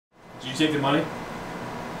you take the money?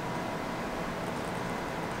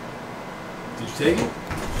 Did you take it?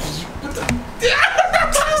 What the?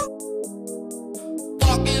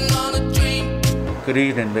 Good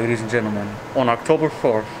evening, ladies and gentlemen. On October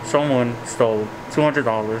 4th, someone stole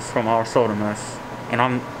 $200 from our soda mess, and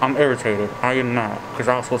I'm irritated. I am not, because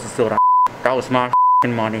I was supposed to steal that. That was my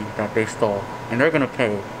money that they stole, and they're gonna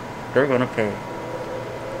pay. They're gonna pay.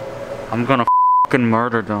 I'm gonna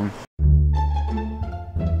murder them.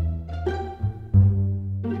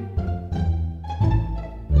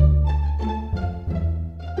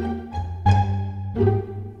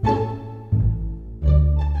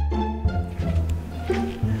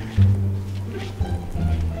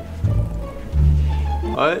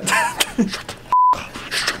 What? Shut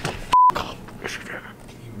the up.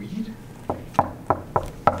 Can you read?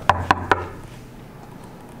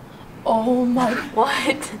 Oh my,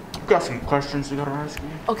 what? Got some questions you gotta ask me?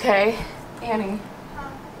 Okay, Annie,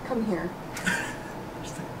 come here.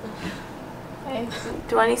 Hey,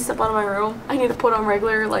 do I need to step out of my room? I need to put on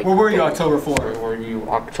regular, like... Where were you October 4th? Where were you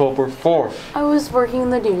October 4th? I was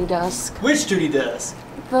working the duty desk. Which duty desk?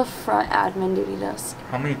 The front admin duty desk.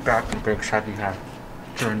 How many bathroom breaks have you had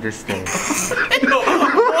during this day?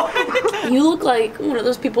 You look like one of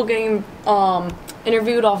those people getting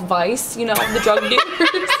interviewed off Vice, you know, the drug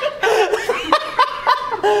dealers.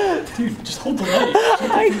 Dude, just hold the light.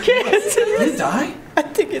 I can't. Did it die? I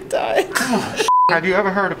think it died. Have you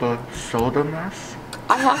ever heard of a soda mess?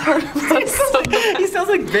 I have heard of a soda mess. He sounds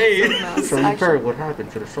like Babe. So you've heard what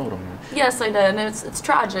happened to the soda mess? Yes, I did, and it's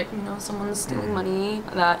tragic. You know, someone's stealing money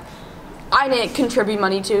that I didn't contribute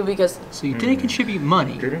money to because... So you didn't contribute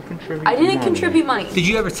money? Didn't contribute I didn't money. contribute money. Did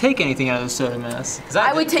you ever take anything out of the soda mess?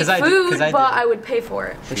 I would take food, but I would pay for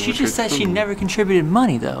it. But she just said she never contributed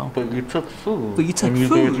money, though. But you took food. But you took and you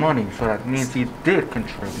food. gave money, so that means you did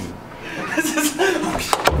contribute.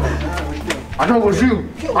 I know it was you.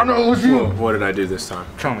 I know it was you. Well, what did I do this time?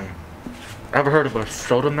 Tell me. Ever heard of a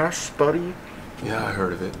soda mess, buddy? Yeah, I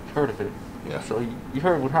heard of it. Heard of it? Yeah. So you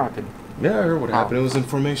heard what happened? Yeah, I heard what happened. It was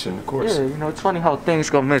information, of course. Yeah, you know, it's funny how things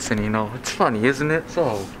go missing, you know. It's funny, isn't it?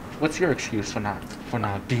 So, what's your excuse for not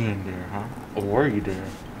being there, huh? Or were you there?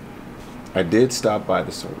 I did stop by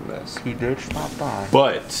the soda mess. He did stop by.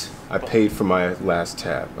 But I paid for my last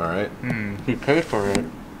tab, alright? He paid for it.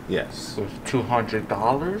 Yes. It was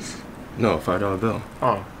 $200? No, $5 bill.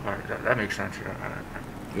 Oh, alright, that makes sense. Yeah.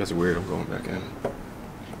 You guys are weird, I'm going back in.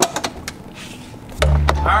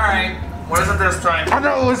 Alright, what is it this time? I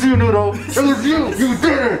know it was you, Noodle. It was you. You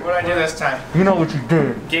did it. What did I do this time? You know what you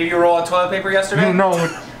did. Gave you a roll of toilet paper yesterday? You know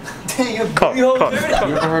what. Dang, you Cut. dirty. You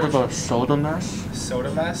ever heard of a soda mess?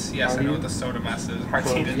 Soda mess? Yes, I know what the soda mess is.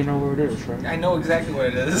 Martinez. You know where it is, right? I know exactly what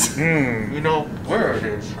it is. You know where it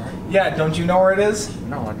is, right? Yeah, don't you know where it is?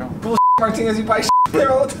 No, I don't. Bullshit, Martinez, you buy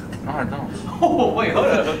there all the time. No, I don't. Oh, wait, hold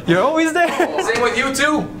up. You're always there? Same with you,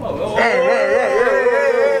 too.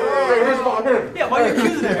 Yeah, why are you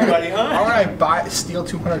accusing everybody, huh? Why would I steal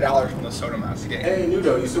 $200 from the soda mess game? Hey,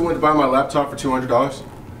 Nudo, you still want to buy my laptop for $200?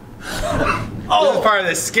 Oh, this is part of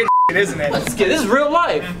this skit, isn't it? This is real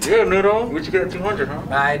life. Yeah, Noodle. Where'd you get $200, huh?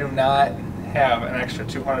 I do not have an extra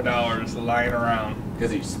 $200 lying around.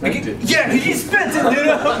 Because you spent it. Yeah, because you spent it,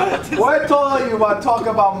 dude. What I told you about talk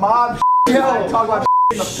about mob shit, I talk about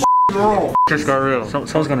in the room. Just got real.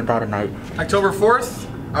 Someone's gonna die tonight. October 4th,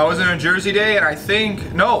 I was in a Jersey Day, and I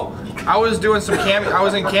think, no, I was doing some I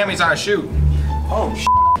was in camis on a shoot. Oh shit.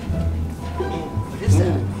 What is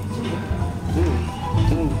that?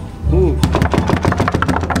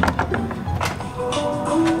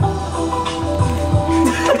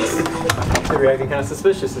 They're reacting kind of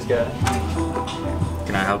suspicious, this guy.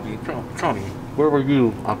 Can I help you? Tell me, where were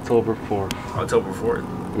you October 4th? October 4th.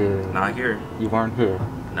 Yeah. Not here. You weren't here.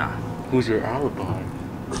 Nah. Who's your alibi?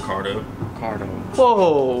 Ricardo. Ricardo.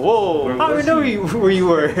 Whoa. How do we know where you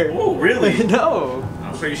were? Oh, really? No.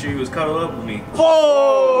 I'm pretty sure he was cuddled up with me.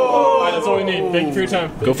 Whoa! Alright, that's all we need. Thank you for your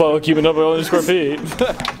time. Go follow Keeping Up with _Pete.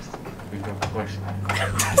 You got a question.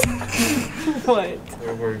 What?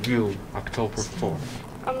 Where were you October 4th?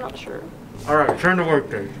 I'm not sure. Alright, turn to work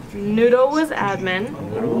day. Noodle was admin.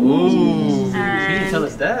 Ooh. He And didn't tell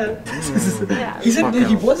us that. yeah, He said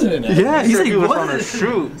he wasn't in it. Yeah, he said he was on a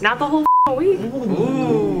shoot. not the whole week.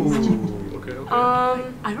 Ooh. Okay.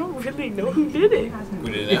 I don't really know who did it.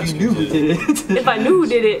 We didn't If ask you knew who did it. If I knew who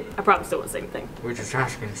did it, I probably still wouldn't say anything. We're just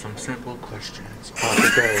asking some simple questions about the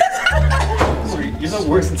day. You're the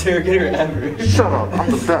worst interrogator ever. Shut up, I'm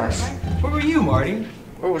the best. Where were you, Marty?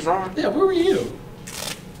 Where was I? Yeah, where were you?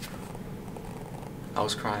 I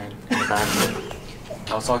was crying in the bathroom.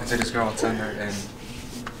 I was talking to this girl on Tinder, and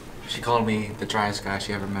she called me the driest guy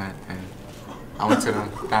she ever met, and I went to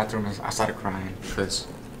the bathroom and I started crying because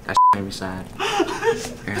that made me sad.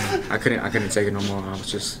 And I couldn't take it no more.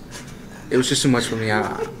 It was just too much for me.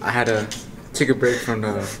 I had to take a break from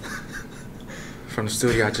the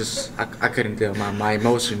studio. I couldn't deal. My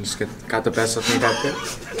emotions got the best of me that day.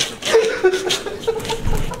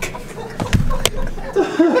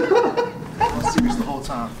 I was serious the whole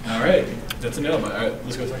time. Alright, that's a no. Alright,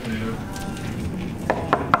 let's go talk to you.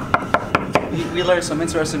 We learned some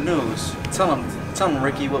interesting news. Tell him,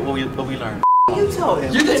 Ricky, what we learned. You tell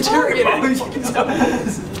him. You're the interrogator.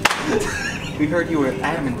 We heard you were at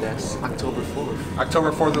admin desk October 4th.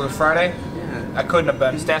 October 4th was Friday? Yeah. I couldn't have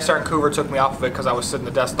been. Staff Sergeant Coover took me off of it because I was sitting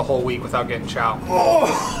at the desk the whole week without getting chow.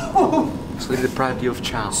 So they deprived you of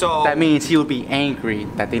chow. So that means he would be angry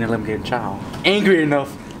that they didn't let him get chow. Angry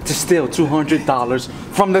enough to steal $200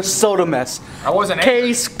 from the soda mess. I wasn't angry.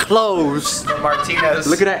 Case closed. Martinez.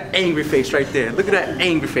 Look at that angry face right there. Look at that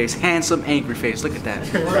angry face. Handsome angry face. Look at that.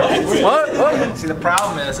 What? See, the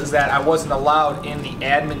problem is that I wasn't allowed in the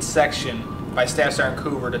admin section by Staff Sergeant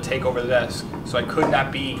Coover to take over the desk. So I could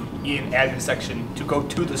not be in admin section to go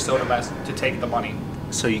to the soda mess to take the money.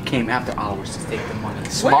 So you came after hours to take the money.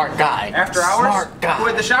 Smart guy. After hours? Smart guy. Who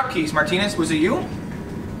had the shop keys? Martinez, was it you?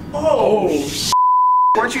 Oh,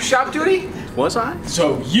 Weren't you shop duty? Was I?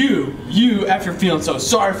 so you, after feeling so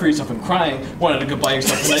sorry for yourself and crying, wanted to go buy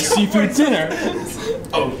yourself a nice seafood dinner.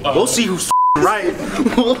 We'll see who's right.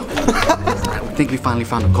 I think we finally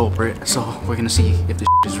found the culprit, so we're gonna see if this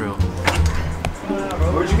is real.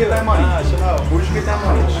 Where'd you get that money? Where'd you get that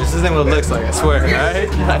money? This isn't what it looks like, I swear, alright?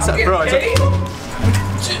 That's not, bro, it's okay.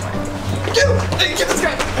 Get him! Hey, get this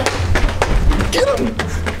guy! Get him!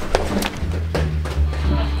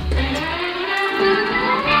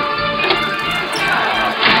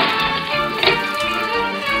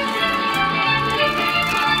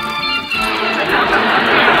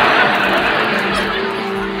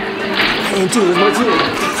 And two, there's more too.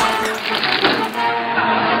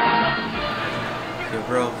 Yo,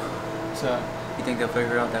 bro, So, you think they'll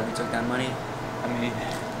figure out that we took that money? I mean,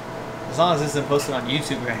 as long as it's isn't posted on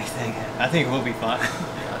YouTube or anything, I think we'll be fine.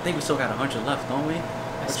 I think we still got 100 left, don't we?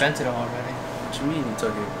 I spent it all already. What you mean you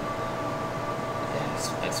took it?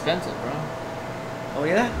 Yeah, I spent it, bro. Oh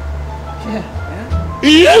yeah? Yeah.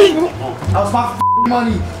 That was my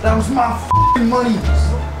money. That was my money.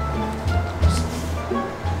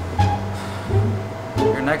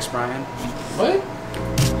 You're next, Brian. What?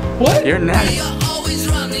 What? You're next. Is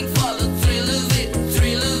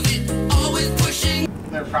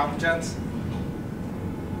there a problem, gents?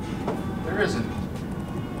 There isn't.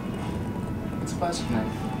 It's a plastic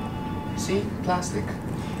knife. See? Plastic.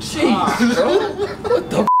 Jeez. What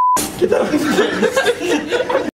the? Get that.